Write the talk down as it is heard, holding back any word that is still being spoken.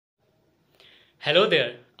Hello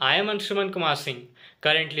there, I am Anshuman Kumar Singh,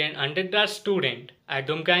 currently an undergrad student at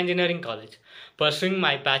Dumka Engineering College, pursuing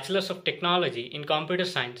my Bachelor's of Technology in Computer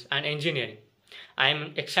Science and Engineering. I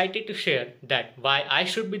am excited to share that why I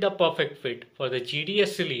should be the perfect fit for the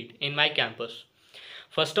Gdsc lead in my campus.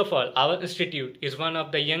 First of all, our institute is one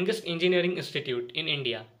of the youngest engineering institute in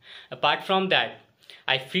India. Apart from that,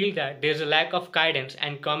 I feel that there is a lack of guidance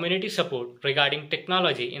and community support regarding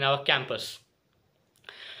technology in our campus.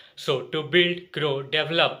 So, to build, grow,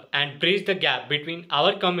 develop, and bridge the gap between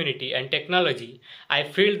our community and technology, I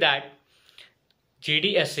feel that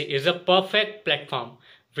Gdsc is a perfect platform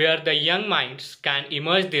where the young minds can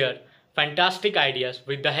emerge their fantastic ideas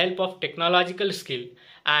with the help of technological skill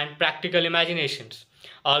and practical imaginations.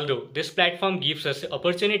 Although this platform gives us the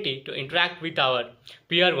opportunity to interact with our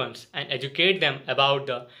peer ones and educate them about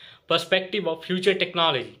the perspective of future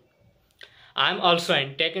technology. I am also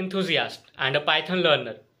a tech enthusiast and a Python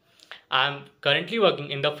learner. I am currently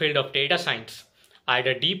working in the field of data science. I had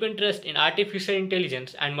a deep interest in artificial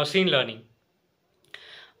intelligence and machine learning.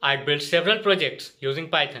 I had built several projects using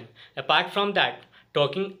Python. Apart from that,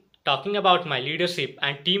 talking about my leadership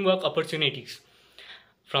and teamwork opportunities.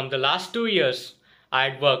 From the last 2 years, I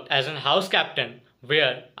had worked as a house captain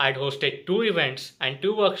where I had hosted 2 events and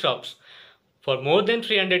 2 workshops for more than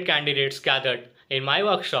 300 candidates gathered in my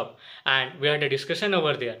workshop, and we had a discussion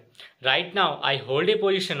over there. Right now, I hold a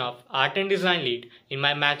position of art and design lead in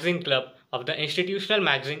my magazine club of the institutional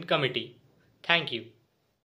magazine committee. Thank you.